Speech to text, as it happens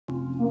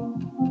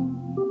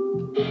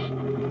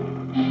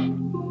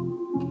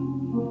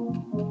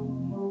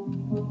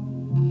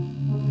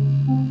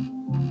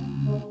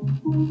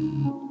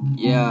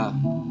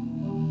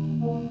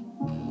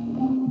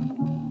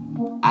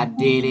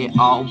did it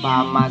all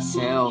by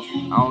myself.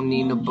 I don't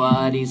need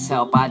nobody's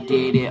help. I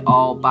did it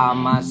all by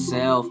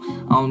myself.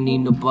 I don't need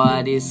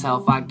nobody's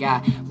help. I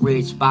got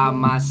rich by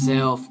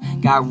myself.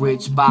 Got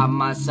rich by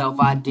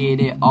myself. I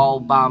did it all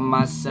by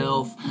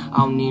myself. I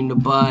don't need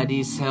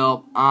nobody's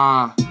help.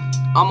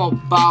 I'm a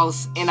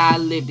boss and I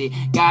lived it.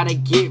 Gotta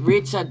get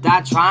rich or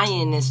die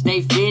trying and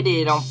stay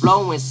fitted. I'm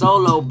flowing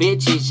solo,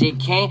 bitches. You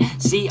can't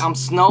see I'm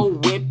snow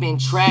whipping,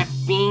 trap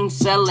fiend,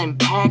 selling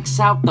packs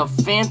out the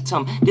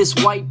phantom. This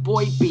white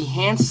boy be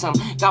handsome.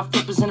 Got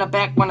flippers in the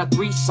back, want a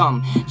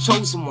threesome.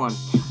 Chosen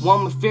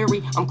one with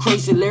fury. I'm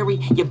crazy Larry.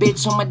 Your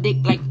bitch on my dick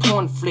like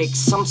porn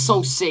flicks. I'm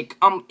so sick,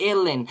 I'm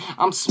illin'.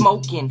 I'm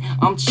smoking,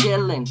 I'm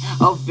chillin'.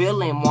 A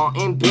villain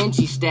wanting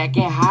Benji,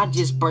 stacking high,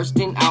 just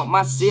bursting out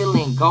my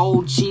ceiling.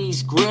 Gold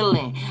cheese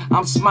grilling.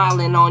 I'm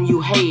smiling on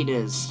you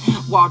haters,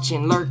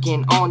 watching,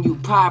 lurking on you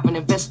private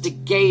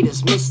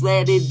investigators.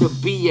 Misled it to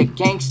be a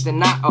gangster,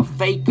 not a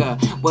faker.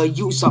 Well,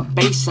 you's a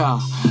baser.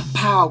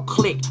 Pow,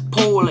 click,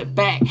 pull it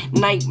back.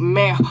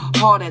 Nightmare,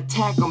 heart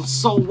attack. I'm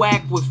so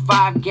whack with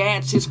 5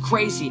 gats, it's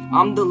crazy.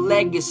 I'm the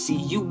legacy.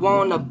 You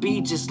wanna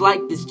be just like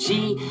this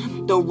G?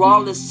 The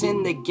rawest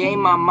in the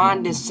game, my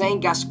mind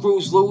insane. Got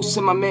screws loose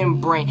in my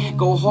membrane.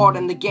 Go hard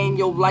in the game,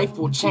 your life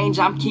will change.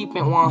 I'm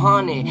keeping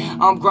 100.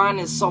 I'm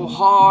grinding so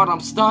hard,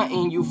 I'm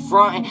stunting, you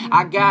fronting.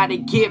 I gotta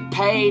get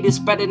paid, it's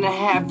better than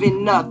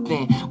having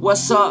nothing.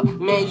 What's up,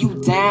 man,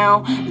 you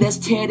down? Let's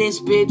tear this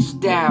bitch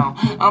down.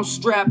 I'm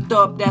strapped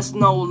up, that's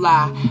no lie.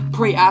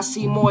 Pray I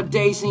see more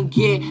days and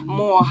get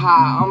more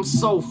high. I'm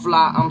so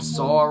fly, I'm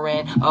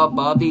soaring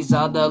above these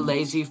other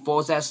lazy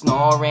fools that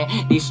snoring.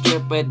 These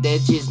stripper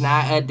ditches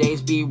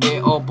nowadays be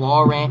real or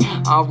boring.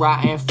 I'm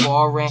riding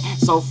foreign,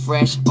 so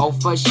fresh, oh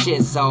for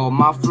shizzo.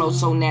 My flow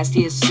so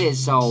nasty it's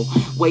sizzle.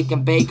 Wake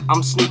and bake,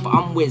 I'm Snoop,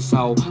 I'm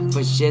Wizzo.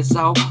 For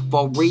shizzo,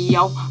 for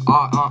Rio,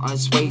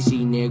 swaze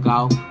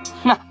nigga.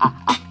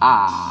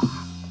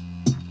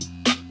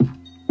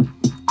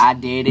 I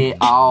did it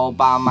all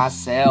by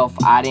myself,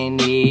 I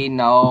didn't need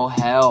no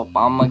help.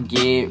 I'ma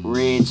get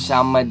rich,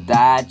 I'ma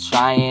die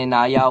trying.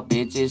 All y'all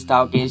bitches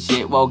talking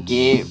shit, well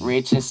get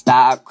rich and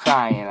stop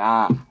crying.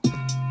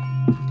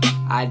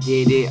 I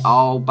did it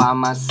all by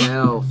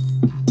myself.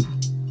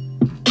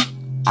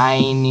 I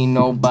ain't need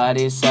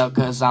nobody's help,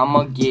 cause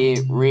I'ma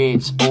get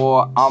rich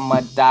or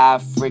I'ma die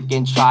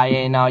freaking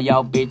trying. All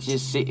y'all bitches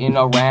sitting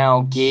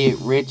around, get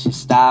rich and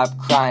stop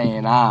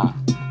crying.